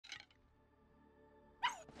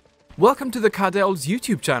Welcome to the Cardel's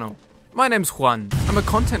YouTube channel. My name's Juan. I'm a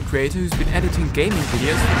content creator who's been editing gaming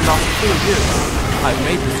videos for the last 4 years. I've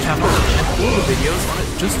made this channel and all the videos on it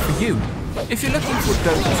just for you. If you're looking for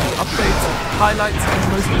Dota 2 updates, highlights and the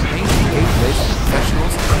most amazing gameplays from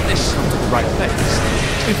professionals, then you've come to the right place.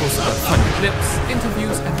 We've also got funny clips,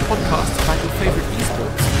 interviews and podcasts about your favourite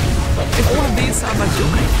esports. If all of these sound like your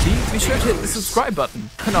cup of tea, be sure to hit the subscribe button,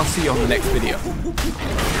 and I'll see you on the next video.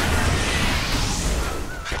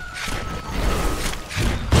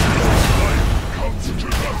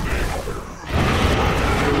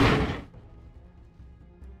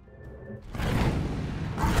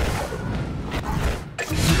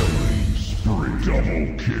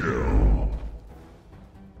 Double kill.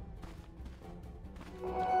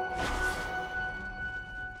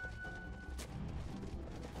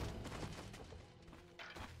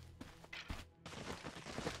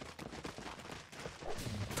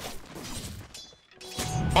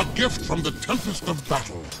 A gift from the tempest of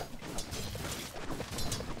battle.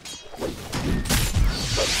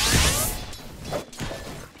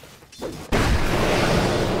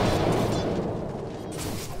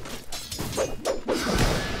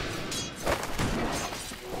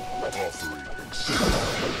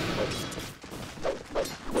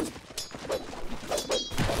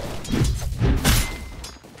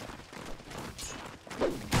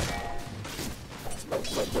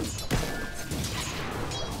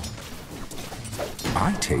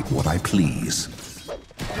 I take what I please.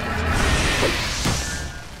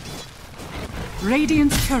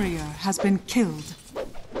 Radiant's courier has been killed.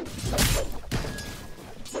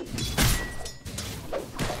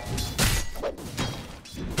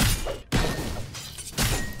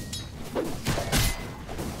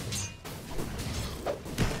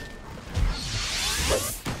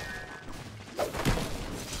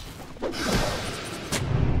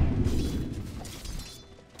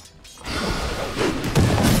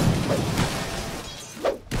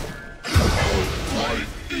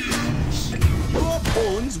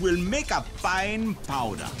 Will make a fine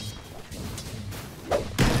powder.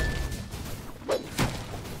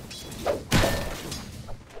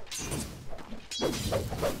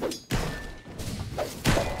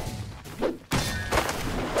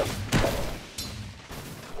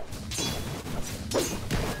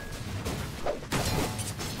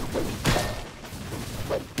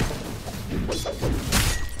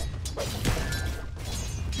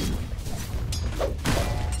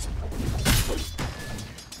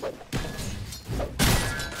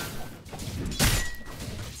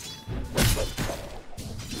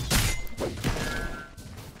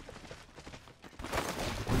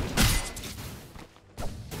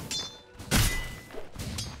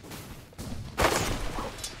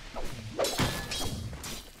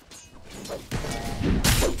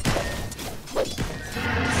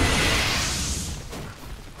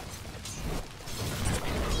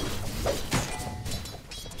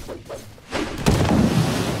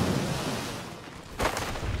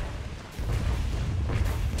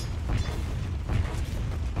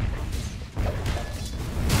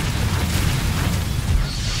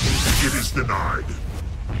 It is denied.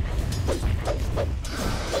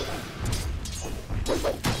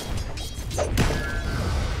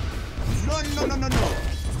 No.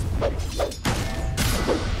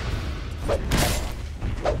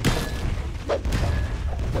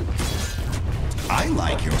 I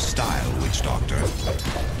like your style, Witch Doctor.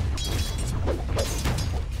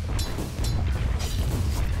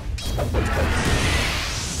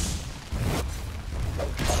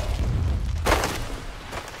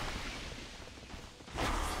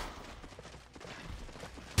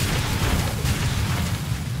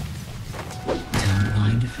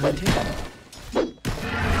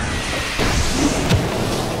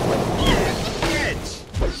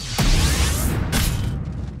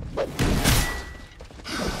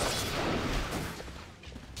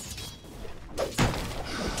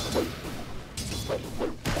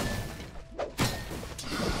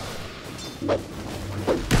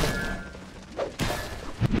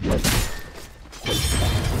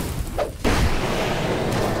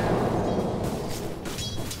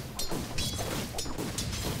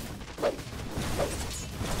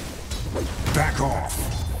 Back off.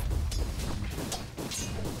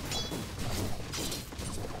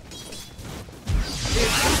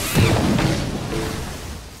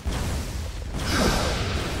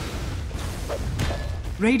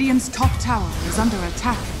 Radiant's top tower is under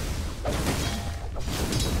attack.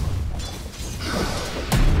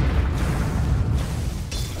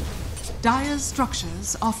 Dire's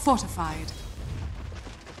structures are fortified.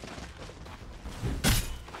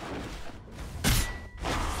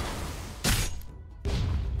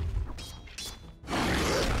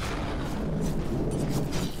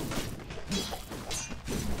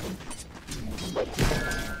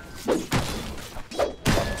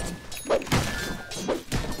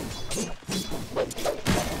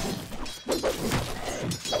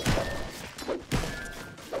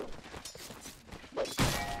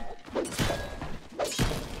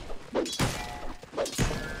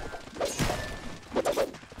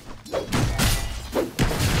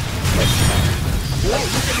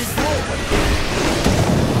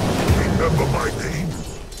 Remember my name?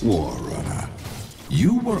 War Runner.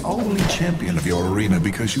 You were only champion of your arena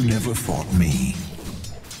because you never fought me.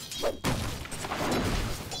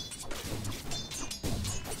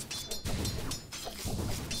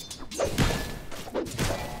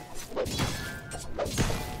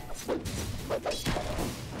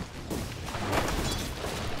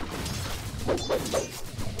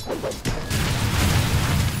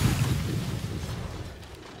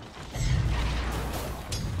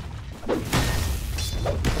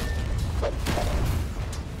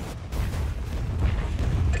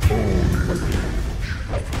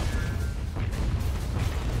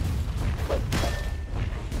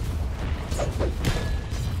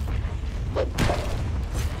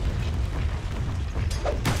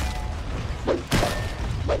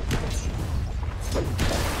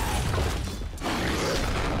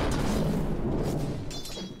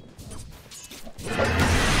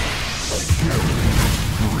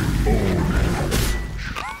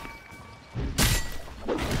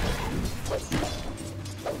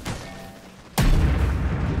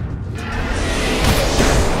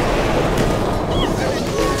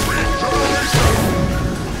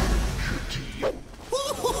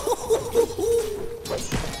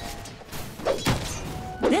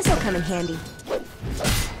 This'll come in handy.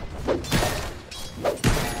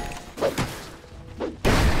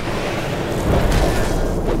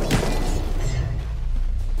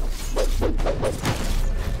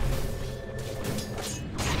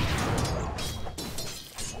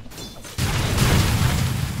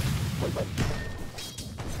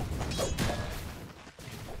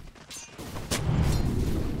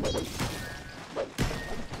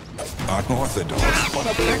 Unorthodox, but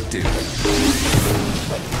effective.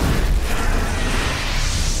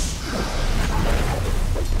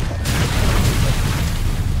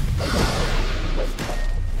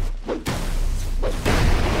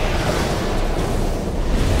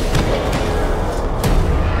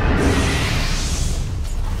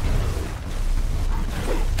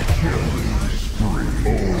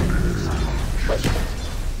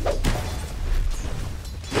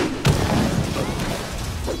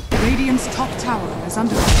 Radiant's top tower is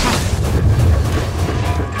under attack.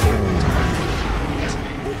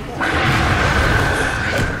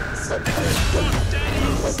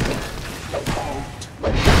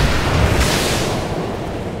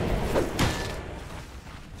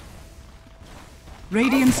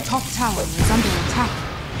 Radiant's top tower is under attack.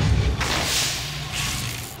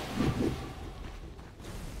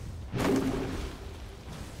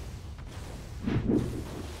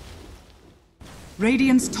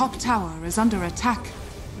 Radiant's top tower is under attack.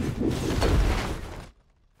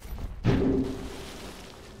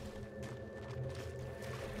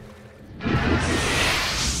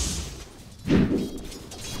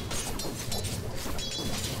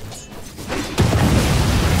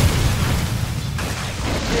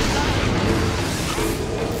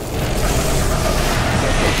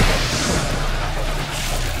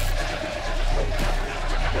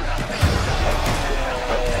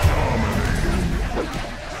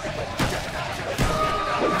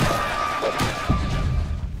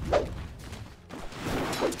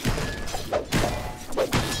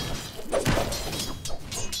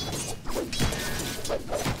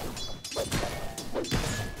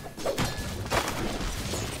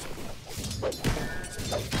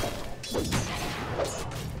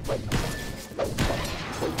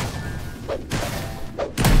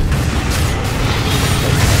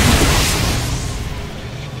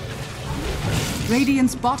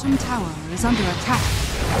 Radiant's bottom tower is under attack.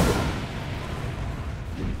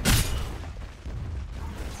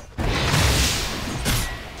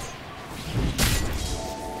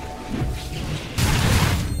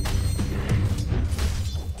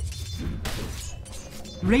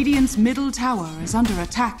 Radiant's middle tower is under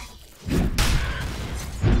attack.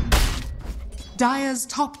 Dire's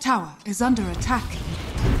top tower is under attack.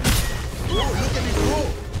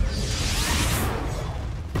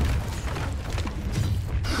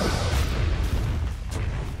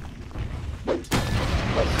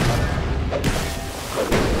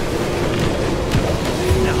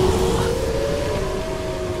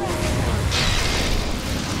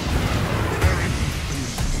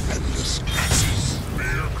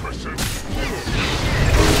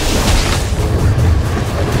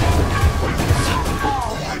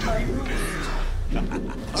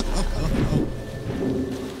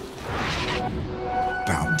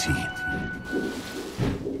 Bounty.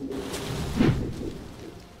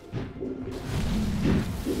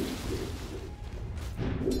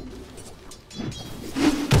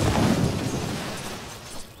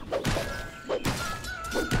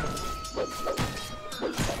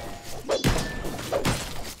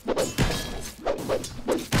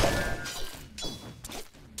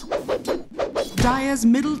 Dire's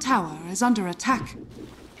middle tower is under attack.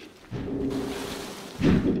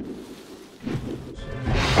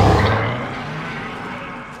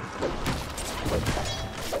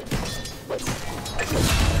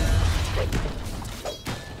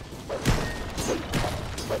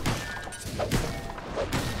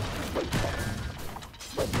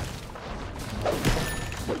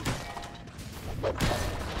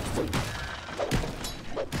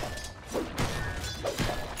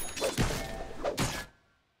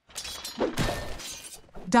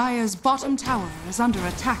 Dire's bottom tower is under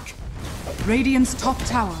attack. Radiant's top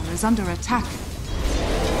tower is under attack.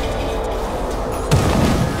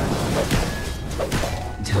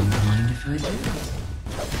 Don't mind if I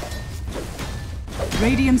do.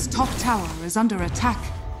 Radiant's top tower is under attack.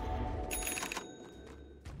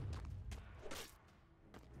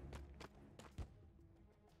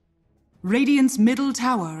 Radiant's middle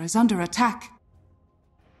tower is under attack.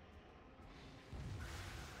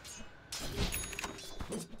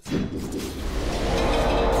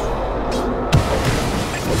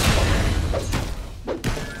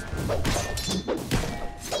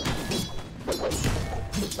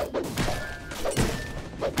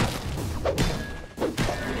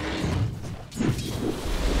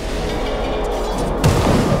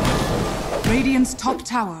 Radiant's top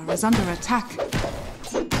tower is under attack.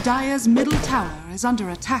 Dire's middle tower is under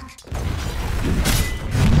attack.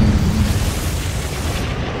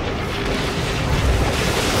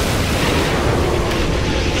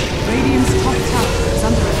 Radiant's top tower is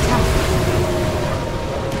under attack.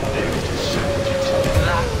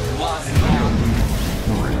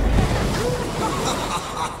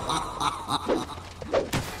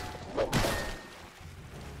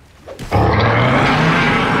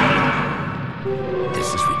 This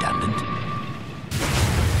is redundant.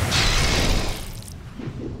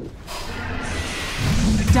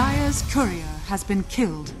 Dire's courier has been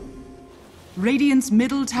killed. Radiant's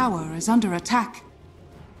middle tower is under attack.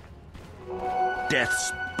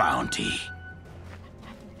 Death's bounty.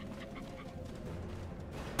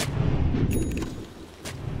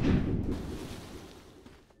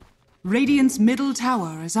 Radiant's middle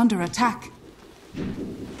tower is under attack.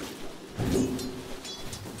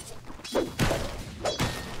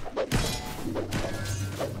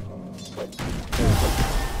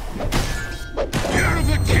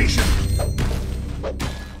 Purification!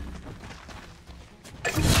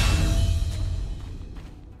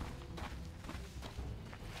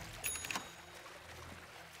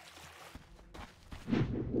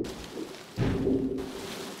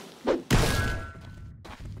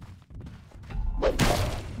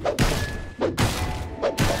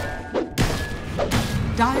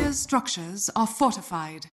 Dire's structures are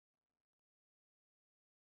fortified.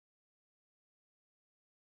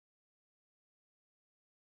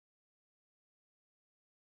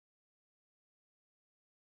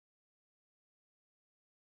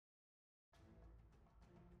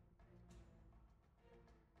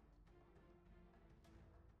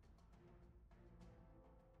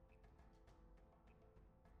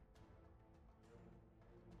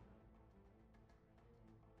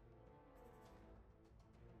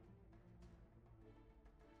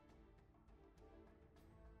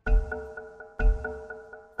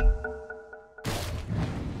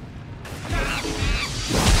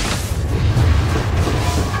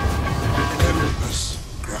 Endless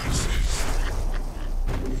grasses.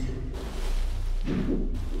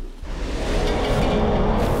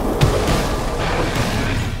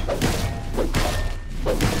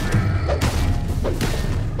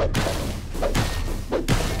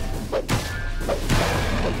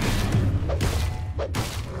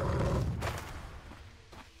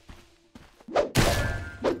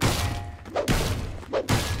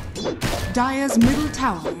 Dire's middle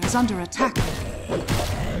tower is under attack.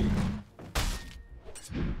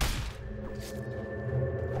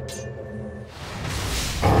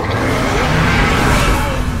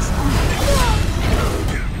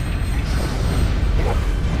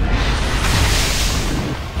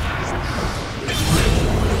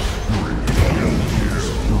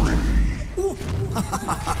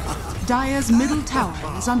 Dire's middle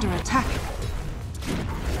tower is under attack.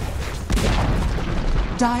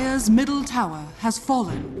 Dire's middle tower has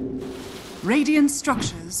fallen. Radiant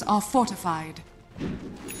structures are fortified.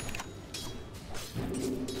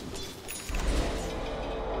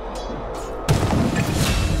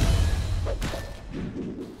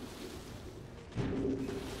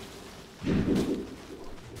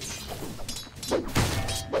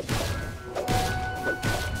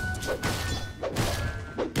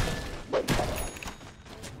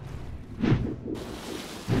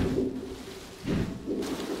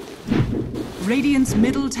 Radiant's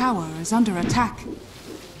middle tower is under attack.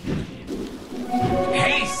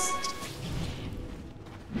 Haste!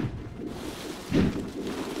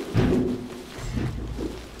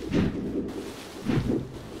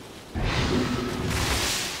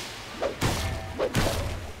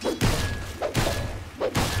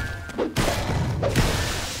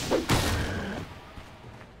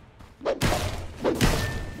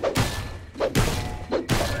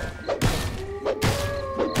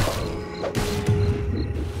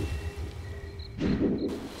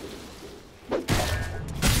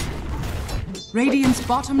 Radiant's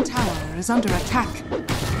bottom tower is under attack.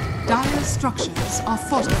 Dire's structures are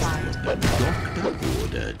fortified. The doctor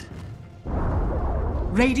ordered.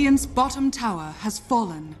 Radiant's bottom tower has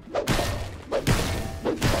fallen.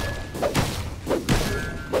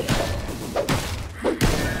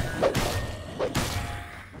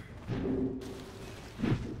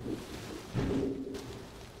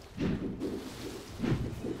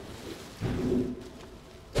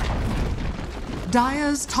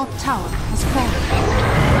 Dire's top tower has fallen.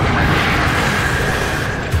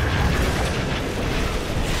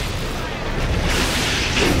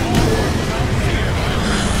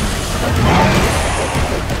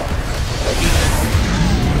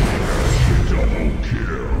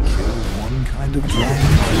 One kind of dragon.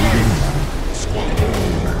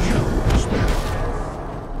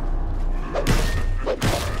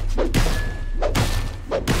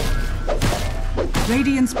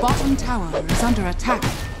 Radiant's bottom tower is under attack.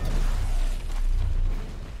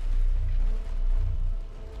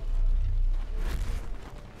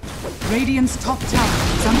 Radiant's top tower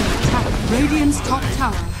is under attack. Radiant's top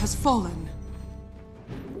tower has fallen.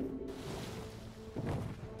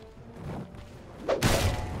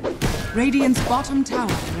 Radiant's bottom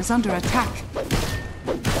tower is under attack.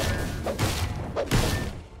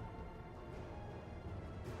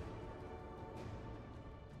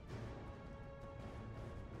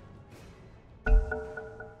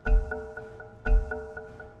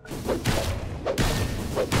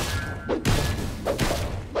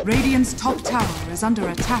 Radiant's top tower is under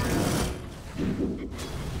attack.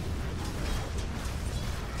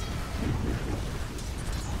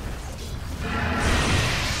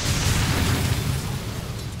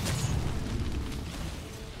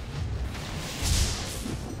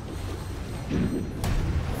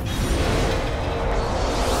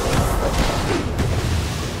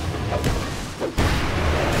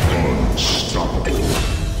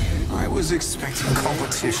 I was expecting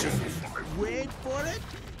competition. Wait for it.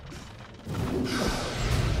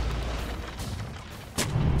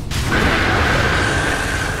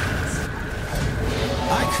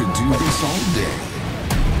 I could do this all day.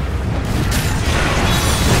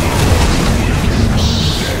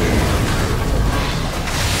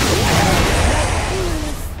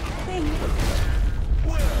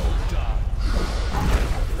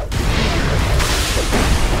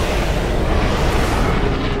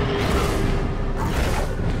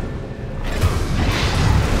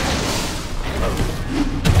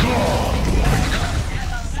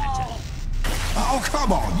 Oh,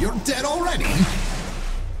 come on, you're dead already?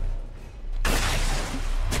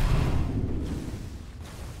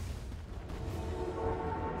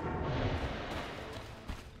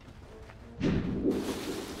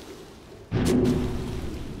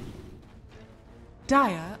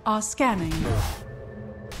 Dire are scanning.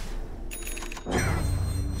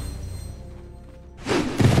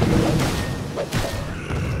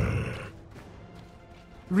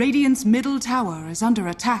 Radiant's middle tower is under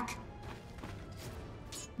attack.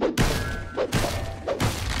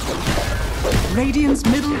 Radiant's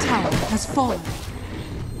middle tower has fallen.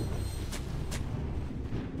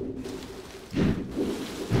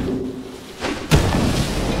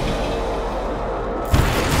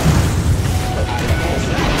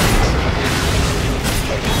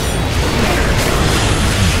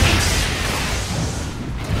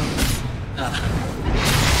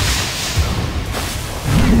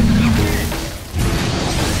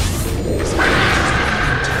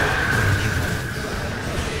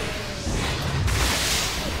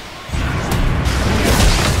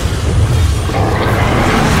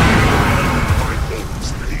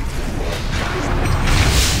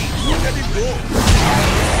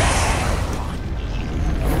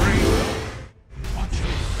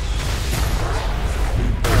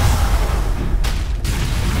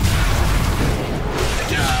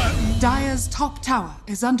 Dire's top tower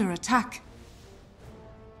is under attack.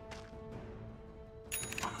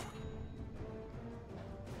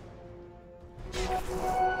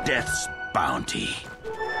 Death's bounty.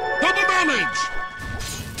 For the damage!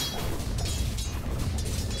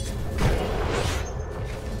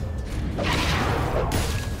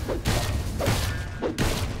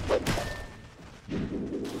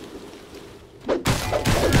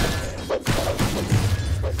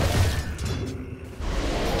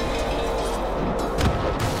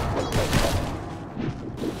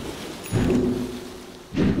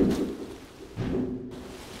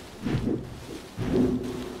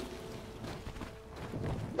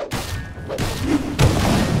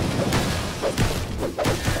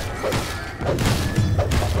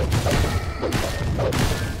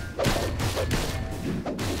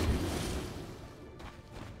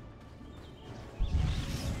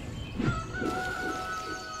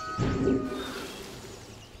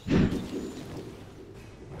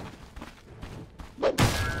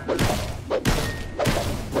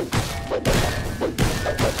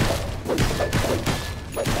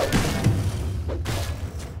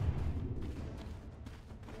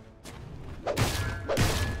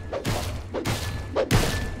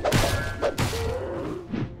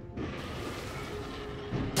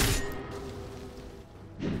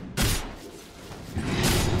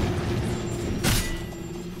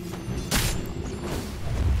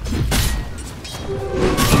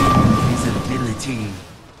 Invisibility.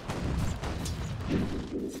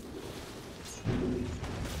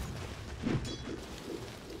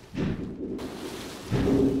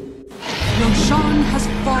 Roshan has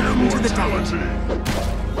fallen to the dead.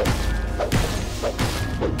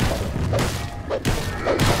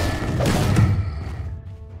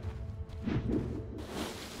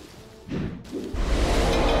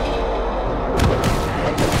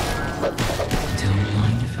 Don't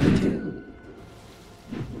mind if I do.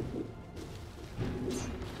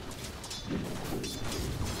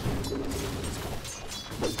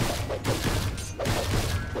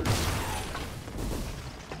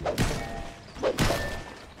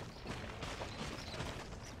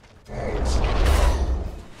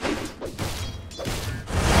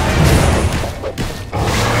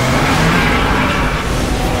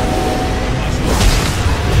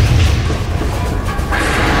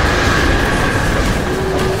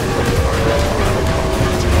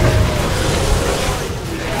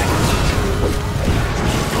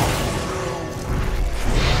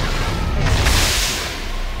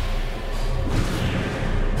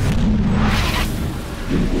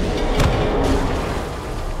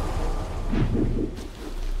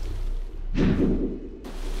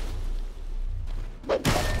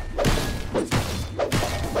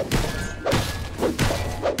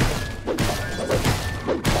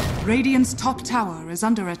 Radiant's top tower is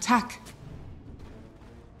under attack.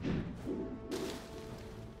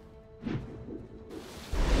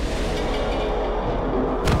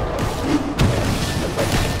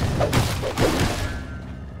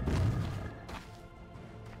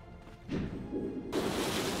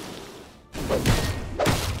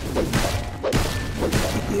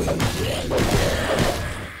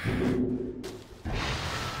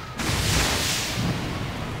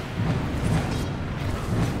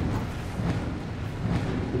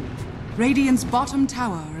 Radiant's bottom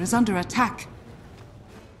tower is under attack.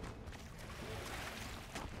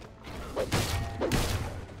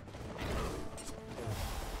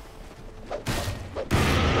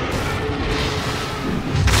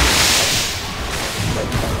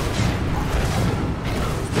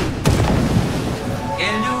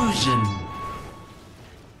 Illusion.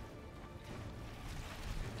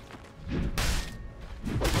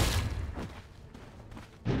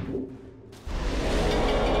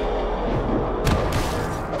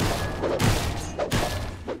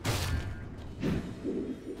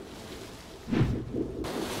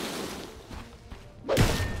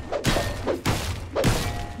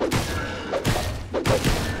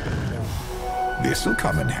 This'll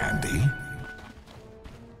come in handy.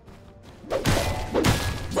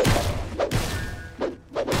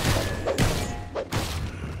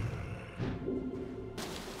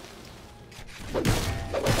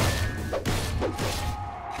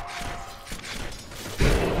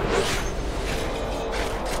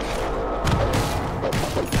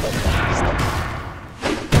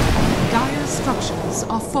 Dire structures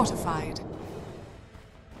are fortified.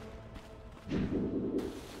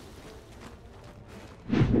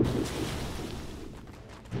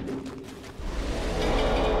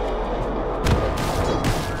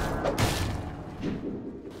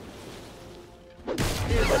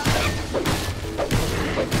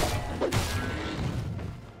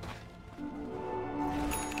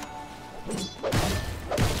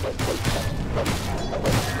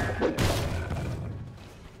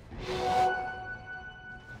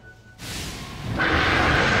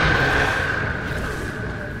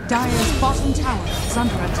 Dire's bottom tower is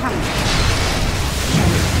under attack.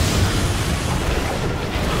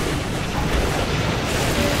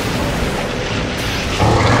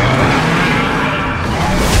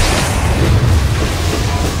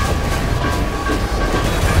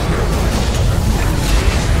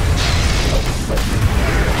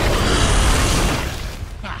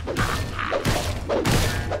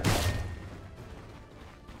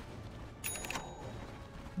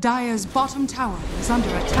 Dire's bottom tower is under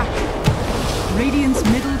attack. Radiant's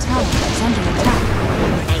middle tower is under attack.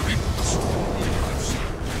 I read the story I've seen.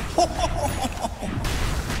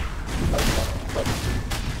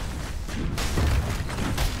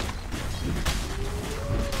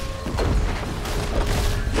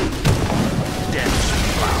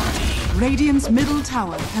 Radiant's middle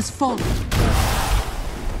tower has fallen.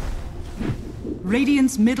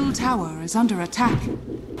 Radiant's middle tower is under attack.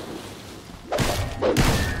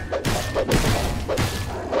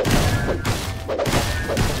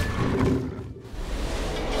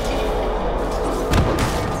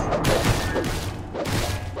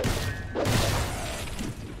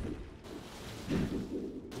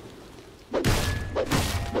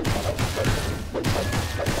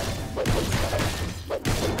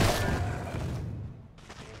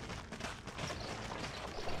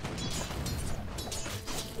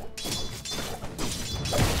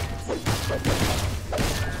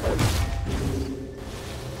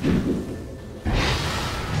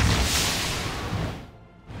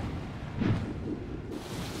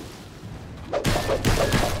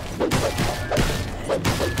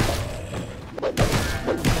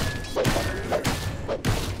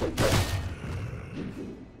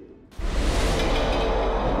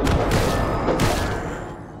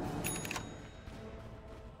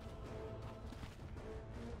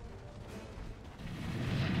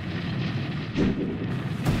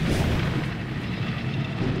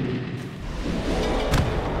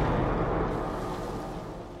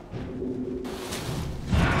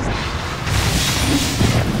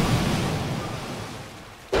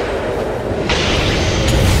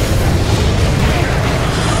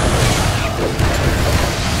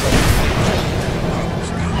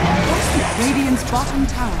 Bottom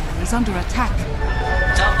tower is under attack.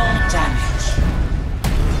 Double damage.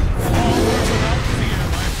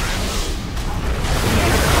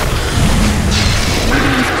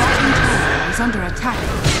 Radiant's bottom tower is under attack.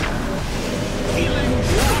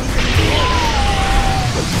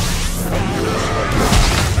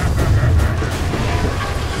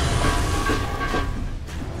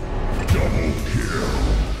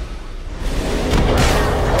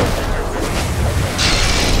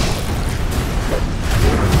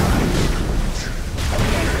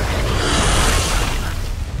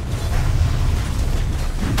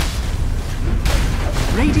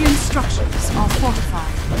 Radiant structures are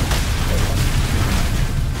fortified.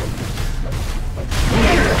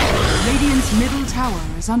 Radiant's middle tower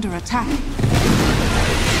is under attack.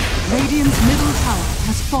 Radiant's middle tower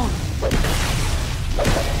has fallen.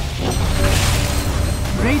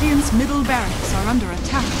 Radiant's middle barracks are under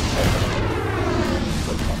attack.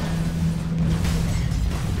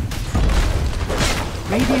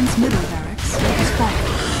 Radiant's middle barracks has fallen.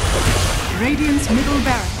 Radiant's middle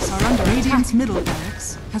barracks are under attack. Radiant's middle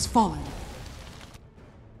barracks has fallen.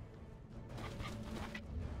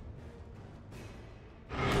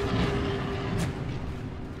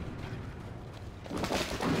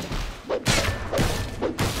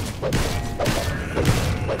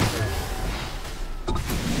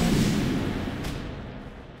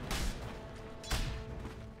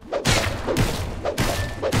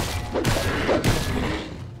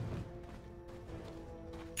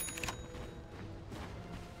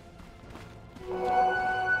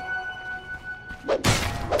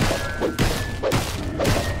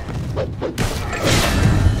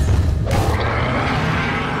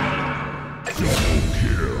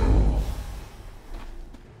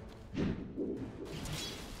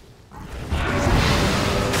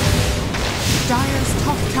 Dire's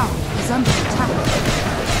top tower is under attack.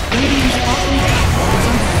 Radiant's bottom tower is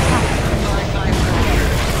under attack.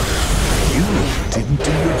 You didn't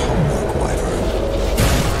do your homework, Wyvern.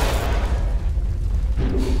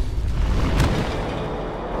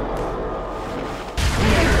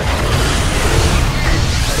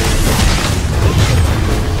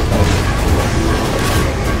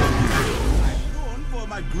 Going for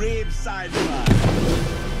my graveside ride.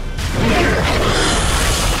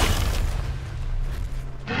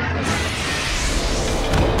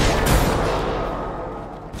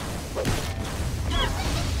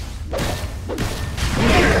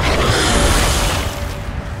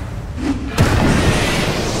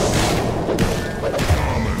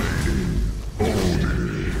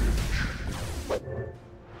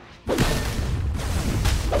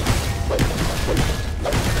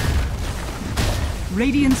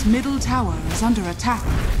 Radiant's middle tower is under attack.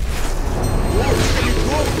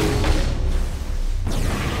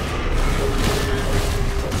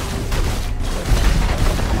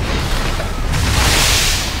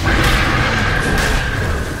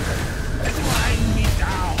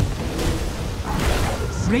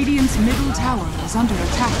 Radiant's middle tower is under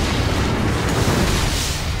attack.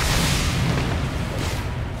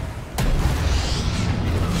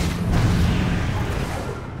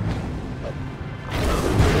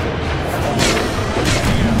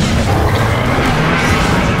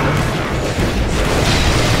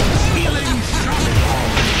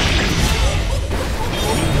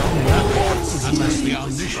 Unless the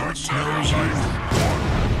omniscient knows you.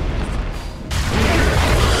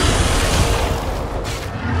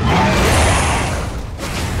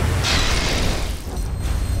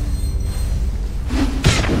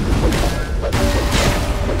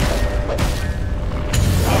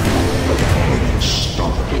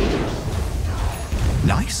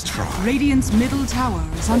 Nice try. Radiant's middle tower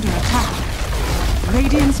is under attack.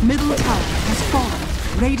 Radiant's middle tower has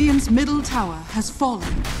fallen. Radiant's middle tower has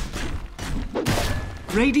fallen.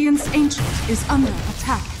 Radiant's Ancient is under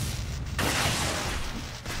attack.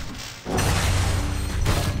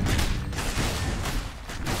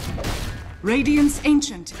 Radiant's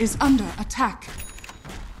Ancient is under attack.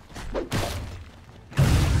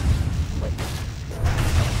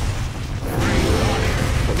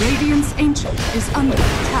 Radiant's Ancient is under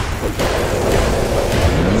attack.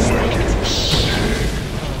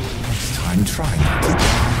 I'm trying not to.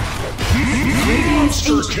 Radiant's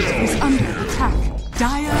Ancient is under attack.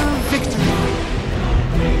 Dire victory.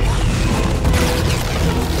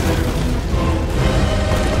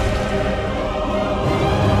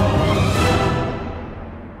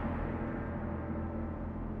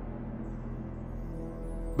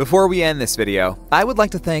 Before we end this video, I would like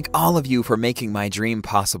to thank all of you for making my dream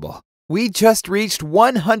possible. We just reached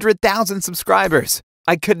 100,000 subscribers.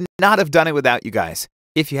 I could not have done it without you guys.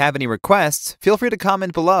 If you have any requests, feel free to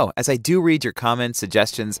comment below, as I do read your comments,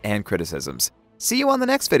 suggestions, and criticisms. See you on the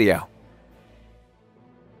next video.